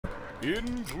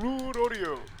Include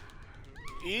audio.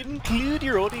 Include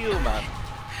your audio, man.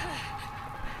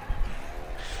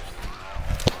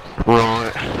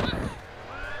 Right.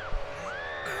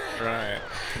 Right.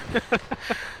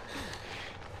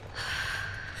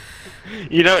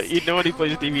 You know when he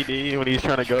plays DVD, when he's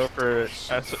trying to go for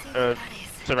a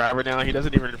survivor now, he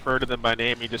doesn't even refer to them by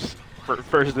name. He just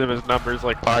refers to them as numbers.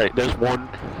 Like, all right, there's one.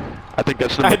 I think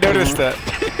that's I number noticed two. that.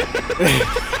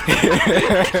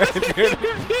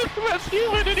 That's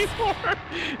human anymore.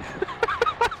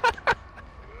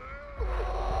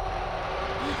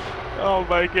 Oh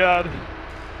my god.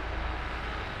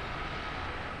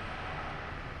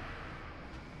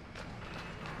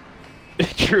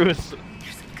 Drew is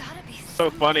so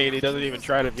funny and he doesn't even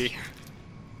try to be.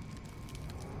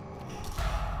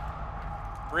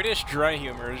 British dry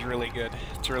humor is really good.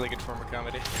 It's a really good form of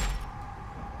comedy.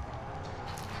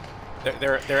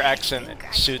 Their accent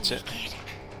suits it.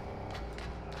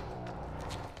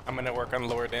 I'm gonna work on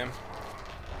Lower Dam.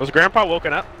 Was Grandpa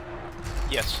woken up?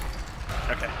 Yes.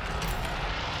 Okay.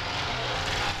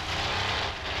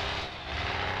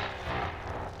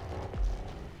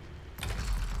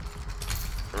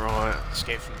 Right.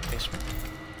 Escape from the basement.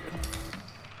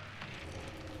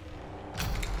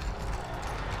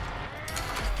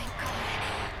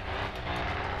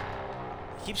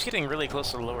 He keeps getting really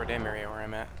close to the Lower Dam area where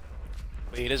I'm at.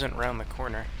 But he doesn't round the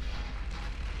corner.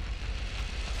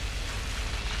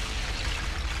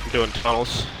 I'm doing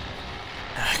tunnels.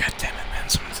 Ah, God damn it, man.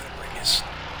 Someone's gonna bring his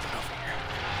thing over here.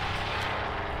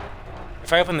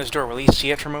 If I open this door, will he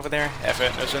see it from over there? F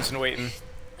it. No sense in waiting.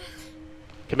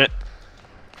 Commit.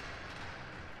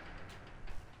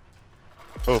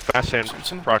 Oh, fast hand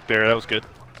Simpson? proc there. That was good.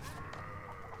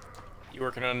 You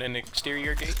working on an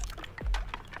exterior gate?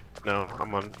 No,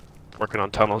 I'm working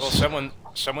on tunnels. Well,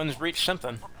 someone's reached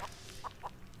something.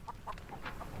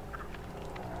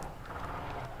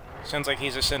 Sounds like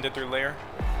he's ascended through layer.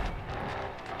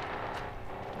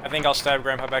 I think I'll stab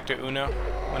Grandpa back to Uno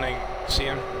when I see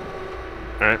him.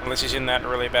 Alright. Unless he's in that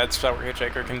really bad spot where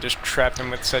Hitchhiker can just trap him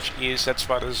with such ease. That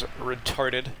spot is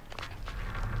retarded.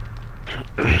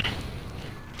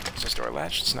 Is this door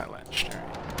latched? It's not latched. Alright.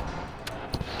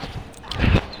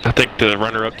 I think the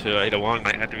runner-up to Ada Wong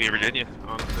might have to be Virginia,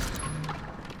 honestly.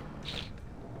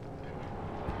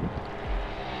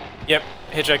 Yep,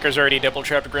 Hitchhiker's already double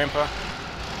trapped Grandpa.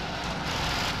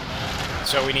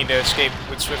 So we need to escape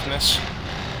with swiftness.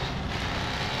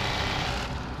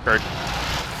 Heard.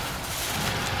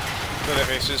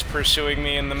 Leatherface is pursuing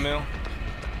me in the mill.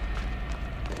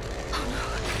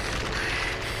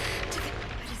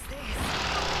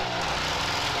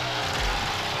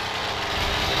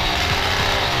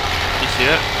 You see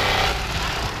that?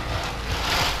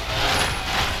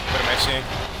 What am I seeing?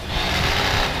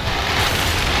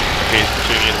 Okay, he's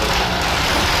pursuing you.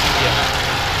 Yeah.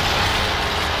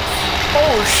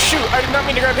 Oh shoot! I did not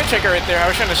mean to grab Hitchhiker right there. I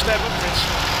was trying to stab Leatherface.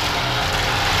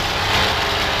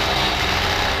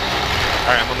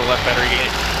 Alright, I'm on the left battery gate.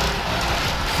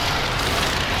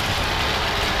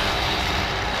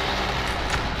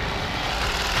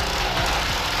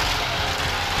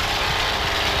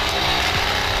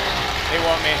 They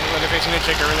want me. Leatherface and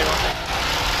Hitchhiker really want me.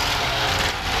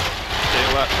 Stay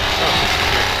left. Oh,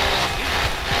 here.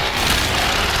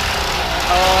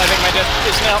 Oh, I think my death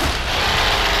is now.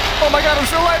 Oh my god, I'm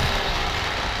still alive!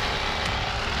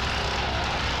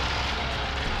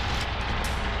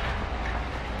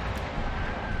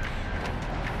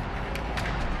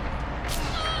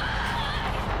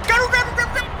 Grab!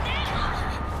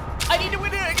 I need to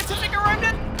win it against Hitchhiker or I'm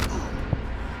dead!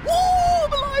 Woo!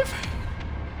 I'm alive!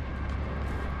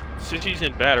 Since he's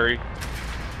in battery.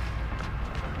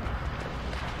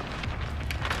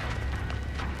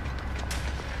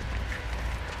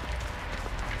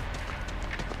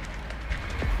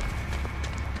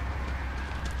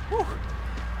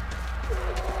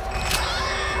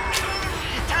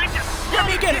 Grab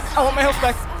me again! I want my health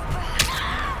back!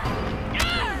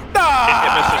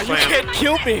 It You missed the can't slam.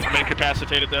 kill me! I'm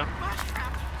incapacitated though.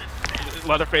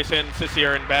 Leatherface and Sissy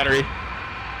are in battery.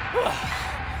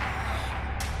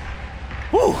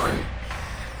 Whew!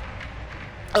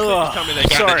 Please tell me they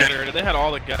got sorry. the generator. They had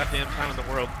all the goddamn time in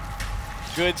the world.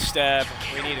 Good stab.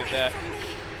 We needed that.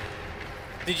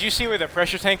 Did you see where the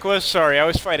pressure tank was? Sorry, I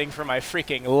was fighting for my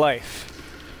freaking life.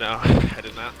 No, I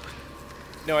did not.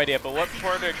 No idea, but what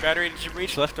part of the battery did you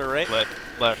reach? Left or right? Left.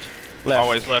 Left.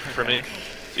 Always left for me.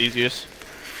 It's easiest.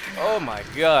 Oh my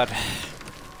god.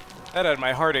 That had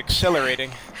my heart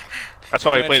accelerating. That's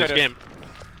why we I'm play gonna this try game.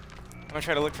 I'm gonna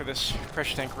try to look for this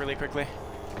pressure tank really quickly.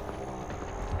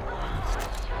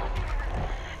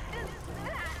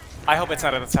 I hope it's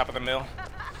not at the top of the mill.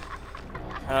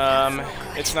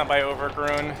 It's not by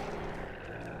Overgrown.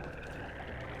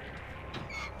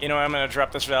 You know, I'm gonna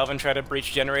drop this valve and try to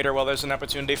breach generator while there's an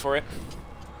opportunity for it.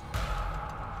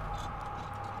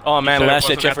 Oh man, last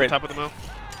ditch effort. Top of the mill?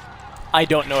 I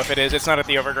don't know if it is. It's not at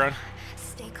the Overgrown.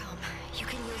 Stay calm. You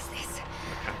can use this.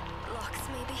 Locks,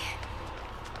 maybe?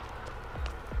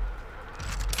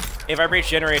 If I breach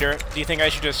generator, do you think I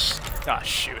should just... Ah,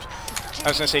 shoot. I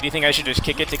was gonna say, do you think I should just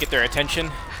kick it to get their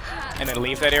attention and then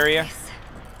leave that area?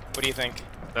 What do you think?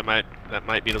 That might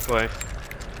be the play.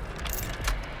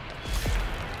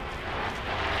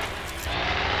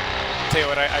 Tell you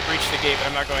what, I breached the gate, but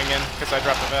I'm not going in because I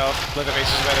dropped the valve.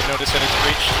 Leatherface is about to notice that it's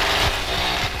breached.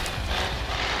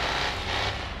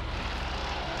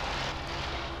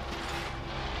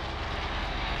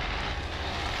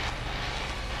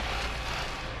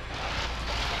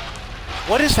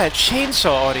 What is that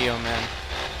chainsaw audio, man?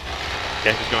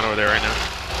 Yeah, he's going over there right now.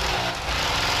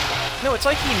 No, it's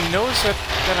like he knows that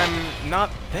I'm not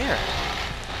there.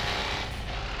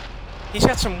 He's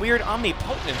got some weird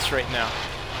omnipotence right now.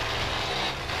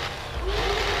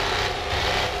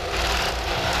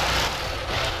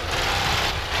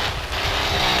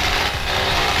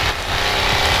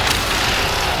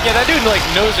 Yeah, that dude, like,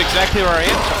 knows exactly where I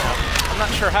am somehow. I'm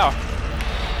not sure how.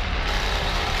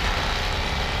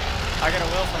 I got a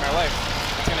will for my life.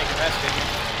 It's gonna incapacitate me.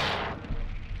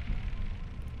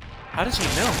 How does he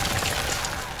know?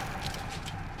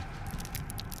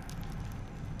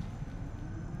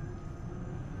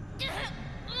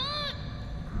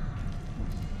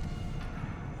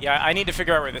 Yeah, I need to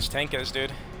figure out where this tank is,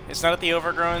 dude. It's not at the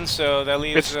Overgrown, so that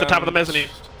leaves... It's the top of the mezzanine.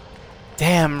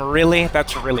 Damn, really?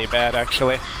 That's really bad,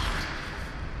 actually.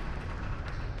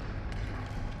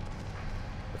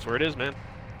 That's where it is, man.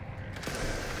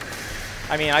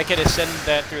 I mean, I could ascend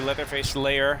that through Leatherface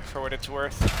layer for what it's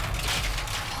worth.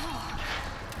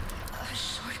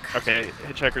 Okay,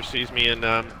 Hitchhiker sees me in,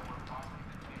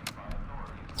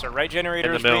 So right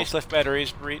generator is breached, left battery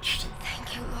is breached.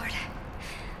 Thank you, Lord.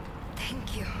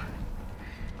 Thank you.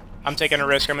 I'm taking a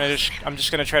risk. I'm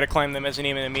just gonna try to climb the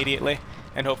mezzanine immediately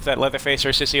and hope that Leatherface or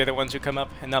Sissy are the ones who come up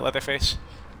and not Leatherface.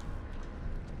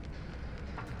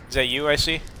 Is that you I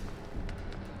see?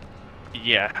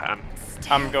 Yeah,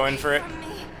 I'm going for it.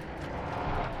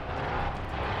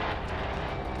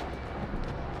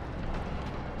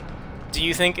 Do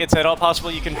you think it's at all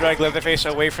possible you can drag Leatherface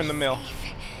away from the mill?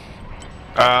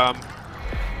 I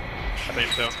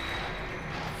think so.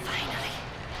 Finally.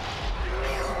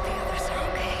 I hope the others are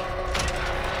okay.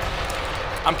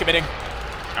 I'm committing.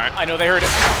 Alright. I know they heard it.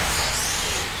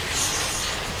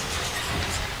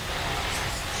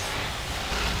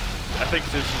 I think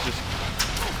this is just...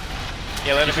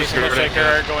 Yeah, Leatherface and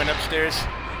Hitchhiker are going upstairs.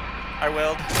 I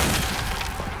willed.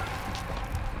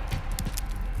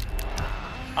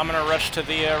 I'm gonna rush to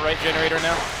the right generator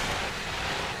now.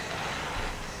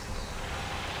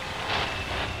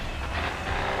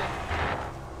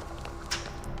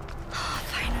 Oh,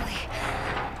 finally.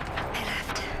 I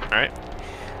left. Alright.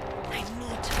 I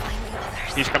need to find the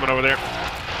others. He's coming over there.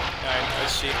 I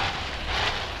see.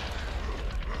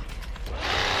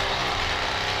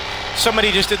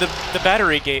 Somebody just did the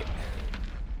battery gate.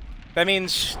 That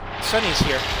means Sunny's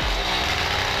here.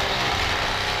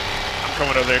 I'm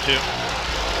coming over there too.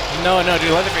 No, dude,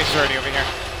 Leatherface is already over here.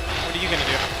 What are you gonna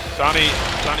do?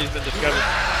 Sonny's been discovered.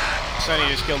 Sunny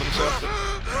just killed himself.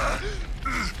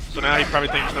 So now he probably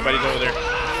thinks nobody's over there.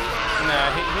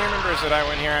 Nah, he remembers that I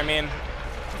went here. I mean,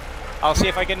 I'll see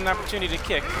if I get an opportunity to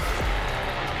kick.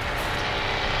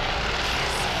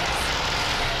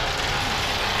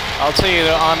 I'll tell you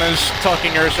that Anna's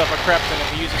talking herself a crap, and if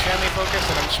he uses family focus,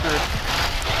 then I'm screwed.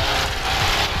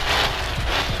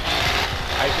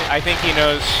 I think he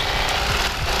knows.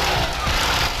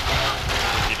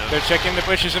 They're checking the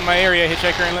bushes in my area,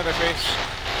 Hitchhiker and Leatherface.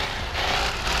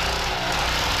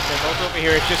 They're both over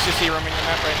here. It's just Sissy roaming the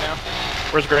map right now.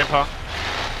 Where's Grandpa?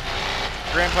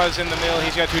 Grandpa's in the mill.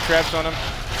 He's got 2 traps on him.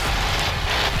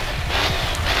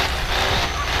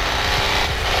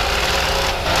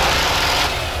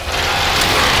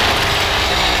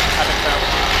 I've been found.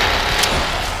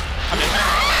 I'm in.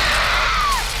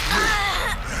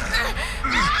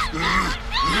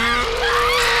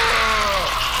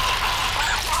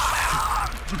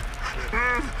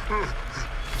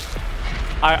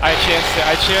 I chanced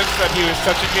that he was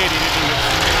such a kid he didn't even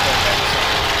see me like that.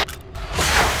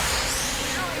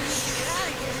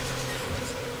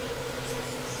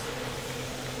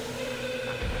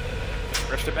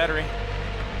 Rush the battery.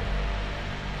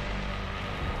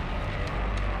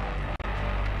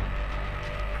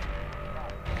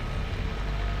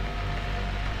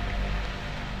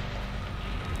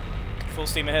 full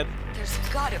steam ahead. There's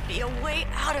gotta be a way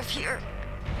out of here.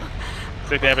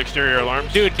 Think they have exterior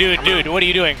alarms? Dude, what are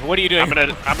you doing? What are you doing?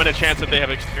 I'm gonna chance that they have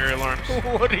exterior alarms.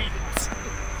 What are you...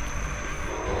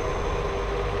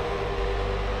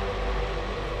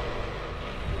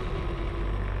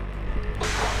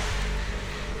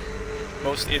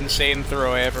 Most insane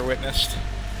throw I ever witnessed.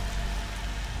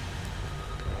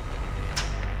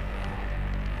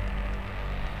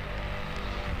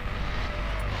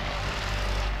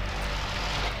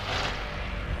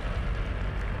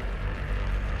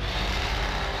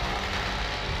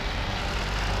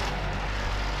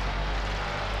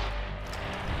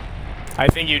 I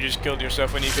think you just killed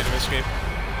yourself when you could have escaped.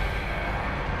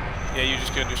 Yeah, you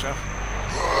just killed yourself.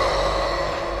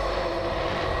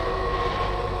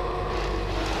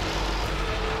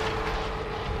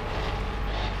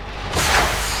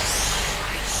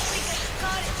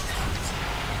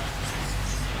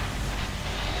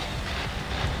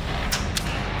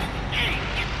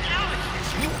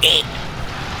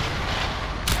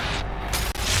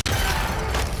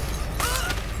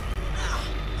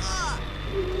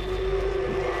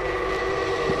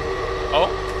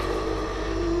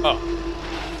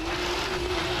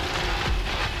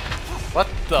 What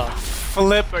the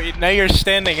flip are you? Now you're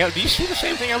standing up. Do you see the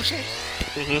same thing I'm seeing?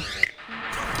 Mm-hmm.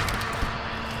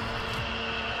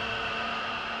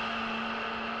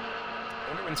 I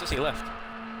wonder when Sissy left.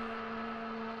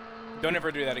 Don't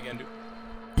ever do that again, dude.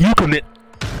 You commit.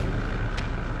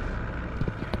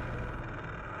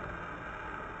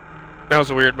 That was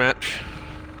a weird match.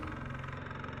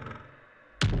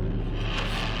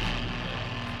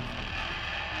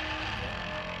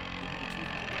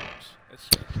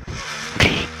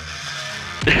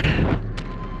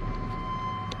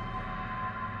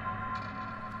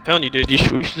 Telling you, dude, we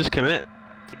should just commit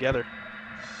together.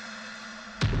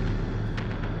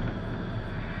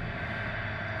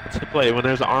 Let's play when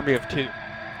there's an army of two.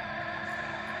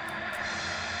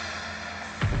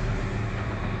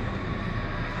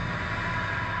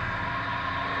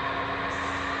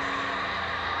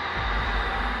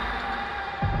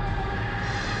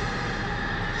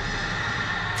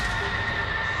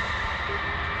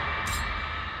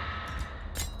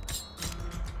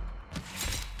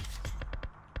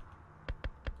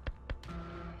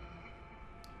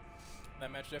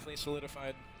 That match definitely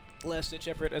solidified Last Ditch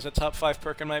Effort as a top 5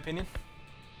 perk in my opinion.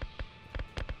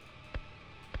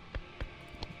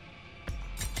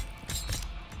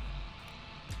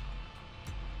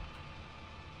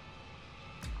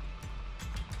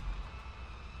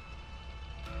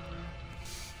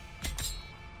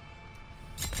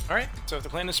 Alright, so if the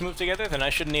plan is to move together, then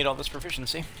I shouldn't need all this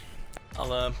proficiency.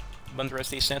 I'll run the rest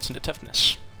of these stats into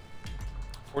toughness.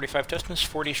 45 toughness,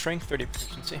 40 strength, 30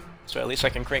 proficiency. So at least I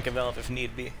can crank a valve if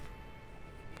need be.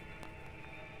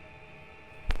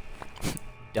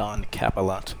 Don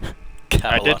Capalot.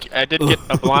 I did get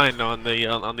a blind on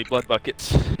the blood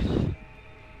buckets.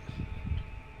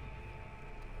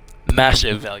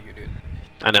 Massive value, dude.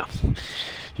 I know.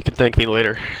 You can thank me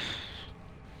later.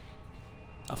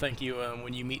 I'll thank you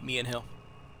when you meet me in hell,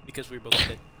 because we're both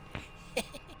dead.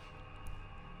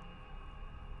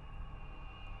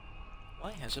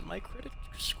 Why hasn't my credit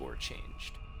score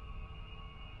changed?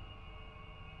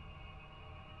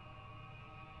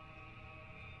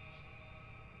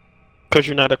 Because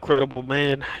you're not a credible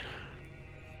man.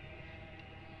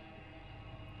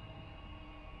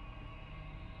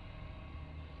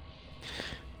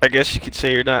 I guess you could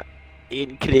say you're not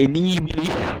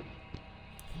incredible.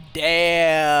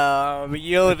 Damn,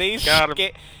 yo, they Got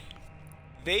him.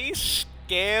 they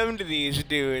scammed these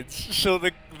dudes. So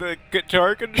the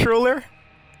guitar controller,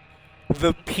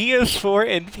 the PS4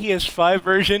 and PS5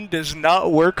 version does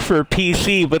not work for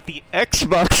PC, but the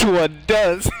Xbox one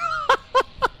does.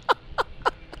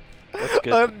 That's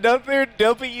good. Another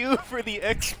W for the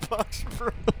Xbox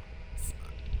Bros.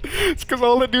 It's because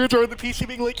all the dudes are on the PC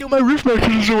being like, yo, my roof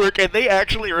motion doesn't work, and they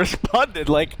actually responded,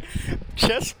 like,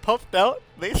 chest puffed out,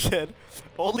 they said,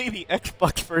 only the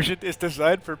Xbox version is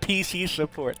designed for PC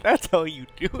support. That's how you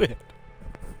do it.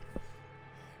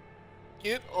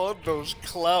 Get on those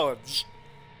clouds.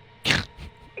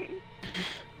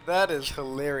 That is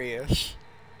hilarious.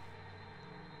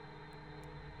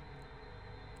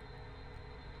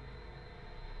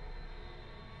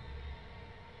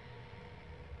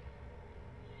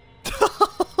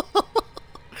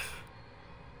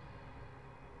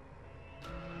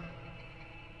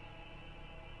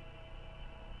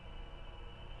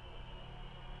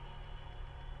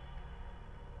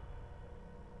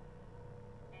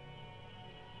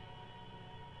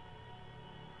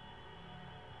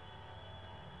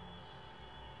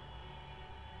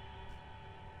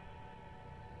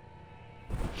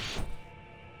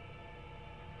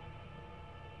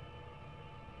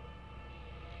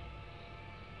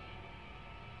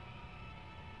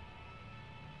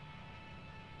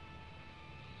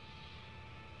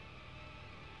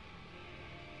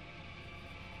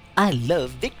 I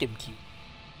love victim cube.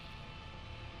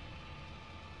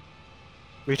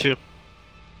 Me too.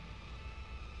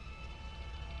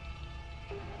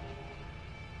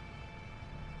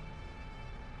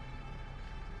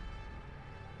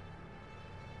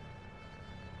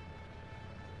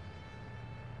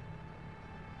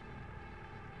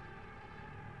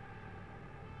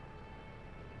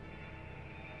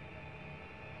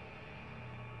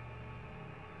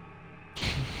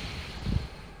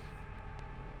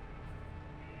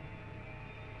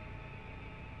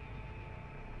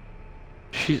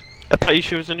 I thought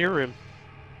she was in your room.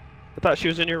 I thought she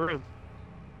was in your room.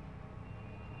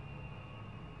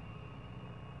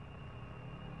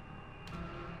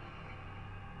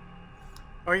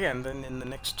 Oh yeah, and then in the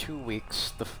next 2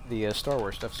 weeks, the Star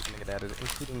Wars stuff is going to get added,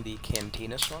 including the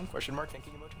Cantina song, question mark,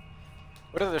 thinking emoji.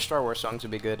 What other Star Wars songs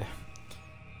would be good?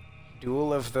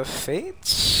 Duel of the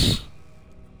Fates?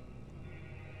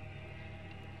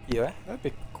 Yeah, that'd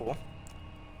be cool.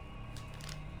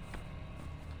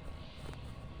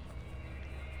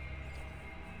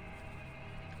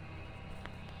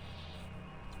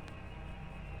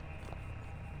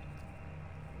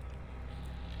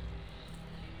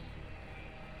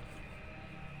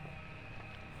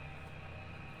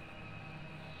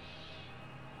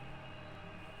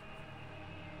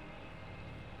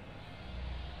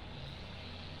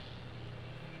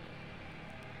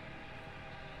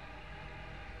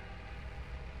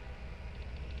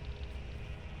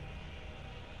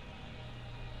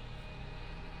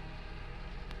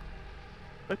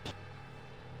 What?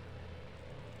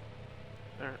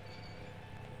 Alright.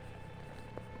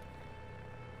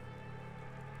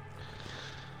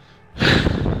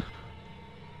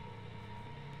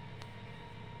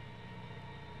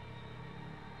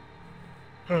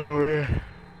 Oh, yeah.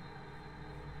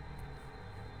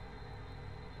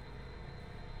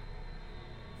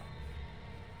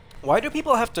 Why do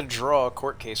people have to draw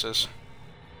court cases?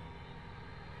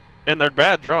 And they're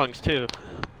bad drawings too.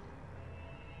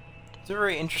 It's a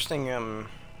very interesting,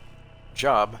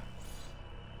 job.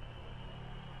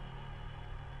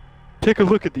 Take a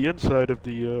look at the inside of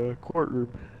the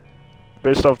courtroom,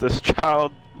 based off this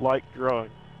childlike drawing.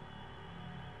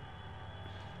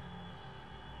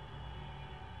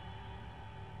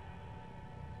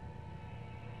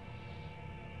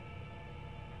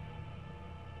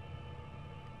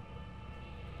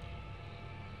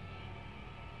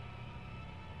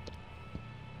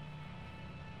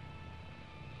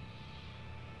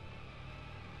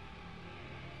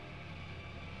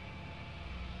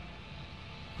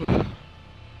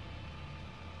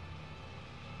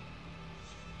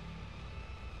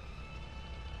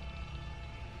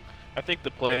 I think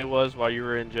the play was, while you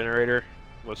were in generator,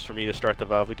 was for me to start the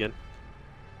valve again.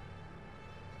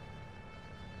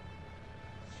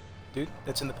 Dude,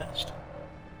 that's in the past.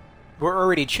 We're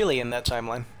already chilly in that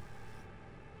timeline.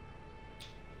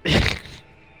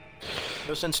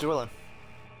 No sense dwelling.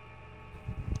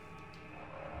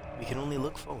 We can only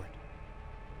look forward.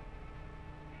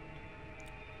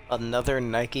 Another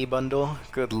Nike bundle?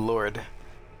 Good lord.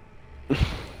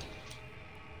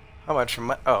 How much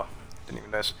money? Oh, didn't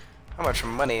even notice. How much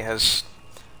money has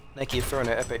Nike thrown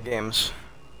at Epic Games?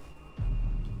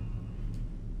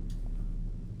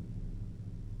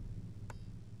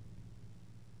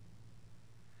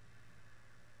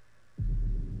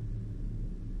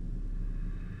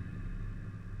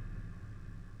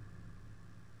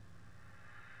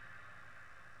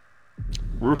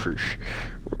 Roofers.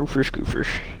 Roofers, goofers.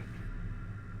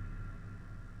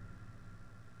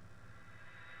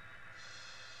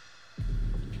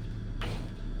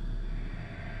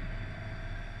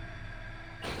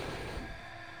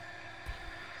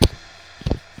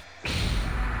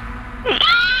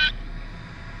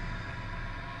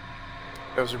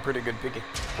 That was a pretty good piggy.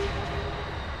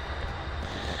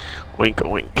 Wink a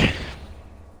wink.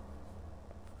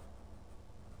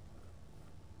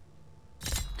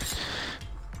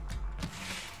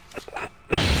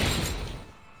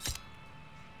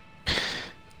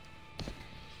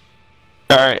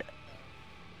 Alright.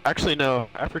 Actually, no.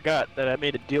 I forgot that I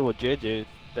made a deal with JJ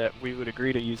that we would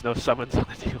agree to use no summons on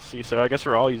the DLC, so I guess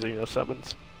we're all using no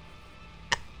summons.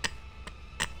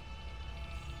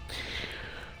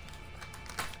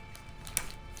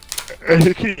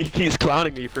 He keeps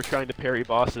clowning me for trying to parry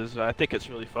bosses. I think it's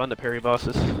really fun to parry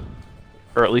bosses.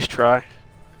 Or at least try.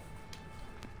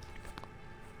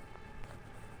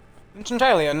 It's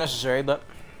entirely unnecessary, but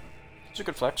it's a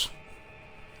good flex.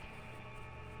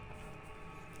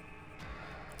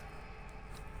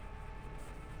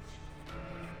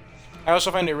 I also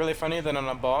find it really funny that on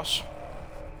a boss,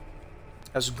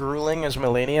 As grueling as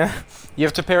Melania? You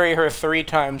have to parry her 3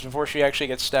 times before she actually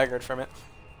gets staggered from it.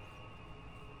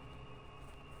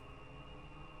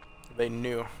 They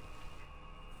knew.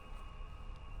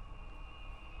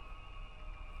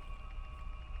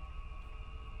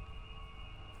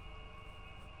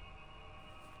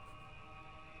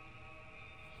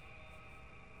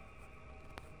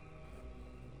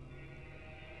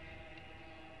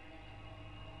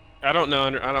 I don't know. I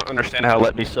don't understand how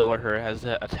Let Me Solar Her has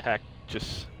that attack.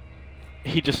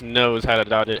 He just knows how to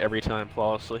dodge it every time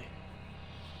flawlessly.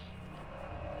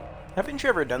 Haven't you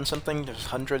ever done something just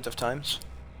hundreds of times?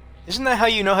 Isn't that how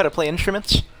you know how to play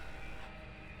instruments?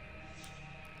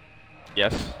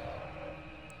 Yes,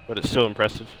 but it's still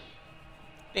impressive.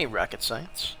 Ain't rocket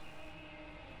science.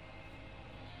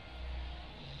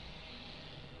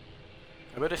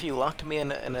 I bet if you locked me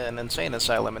in an insane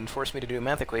asylum and forced me to do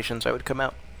math equations, I would come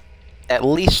out at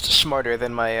least smarter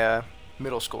than my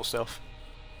middle school self.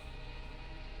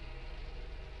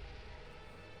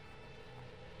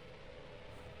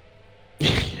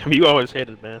 You always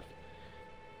hated math.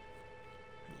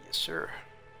 Yes, sir.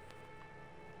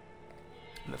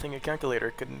 Nothing a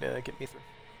calculator couldn't get me through.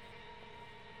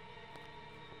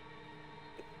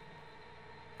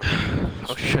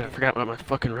 Oh shit, I forgot about my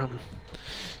fucking ramen.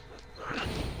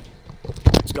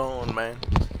 It's gone, man.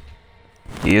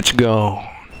 It's gone.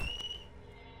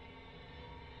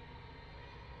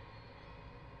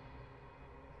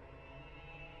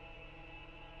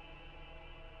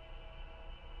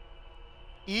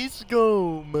 It's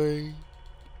gone, man.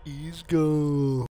 It's gone.